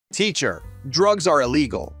Teacher, drugs are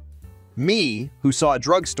illegal. Me, who saw a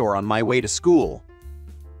drugstore on my way to school.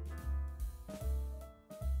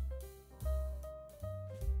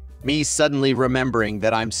 Me suddenly remembering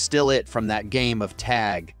that I'm still it from that game of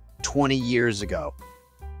tag 20 years ago.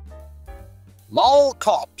 Mall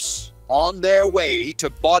cops on their way to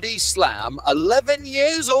body slam 11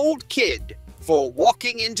 years old kid for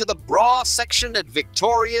walking into the bra section at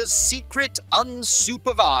Victoria's Secret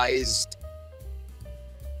unsupervised.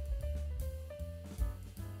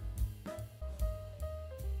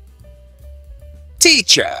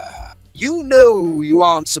 Teacher, you know you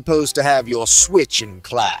aren't supposed to have your Switch in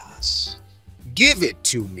class. Give it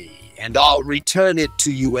to me and I'll return it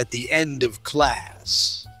to you at the end of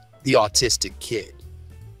class. The autistic kid.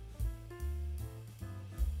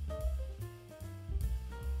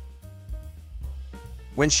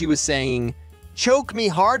 When she was saying, "Choke me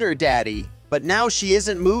harder, Daddy," but now she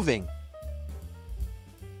isn't moving.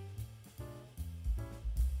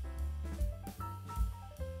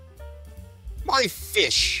 My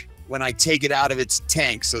fish when I take it out of its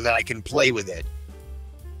tank so that I can play with it.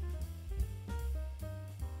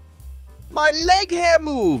 My leg hair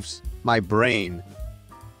moves. My brain.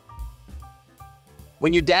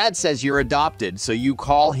 When your dad says you're adopted, so you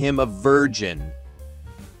call him a virgin.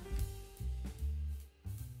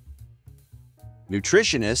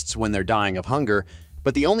 Nutritionists when they're dying of hunger,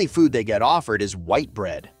 but the only food they get offered is white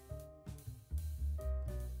bread.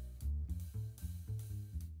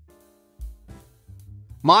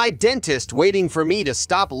 My dentist waiting for me to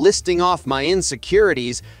stop listing off my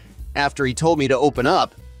insecurities after he told me to open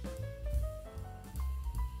up.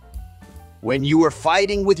 When you were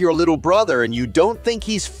fighting with your little brother and you don't think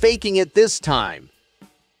he's faking it this time.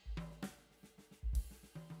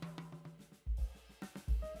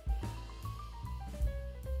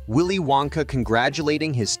 Willy Wonka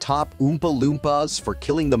congratulating his top Oompa Loompas for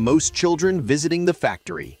killing the most children visiting the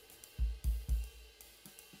factory.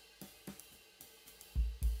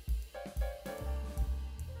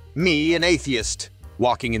 Me, an atheist,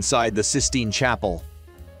 walking inside the Sistine Chapel.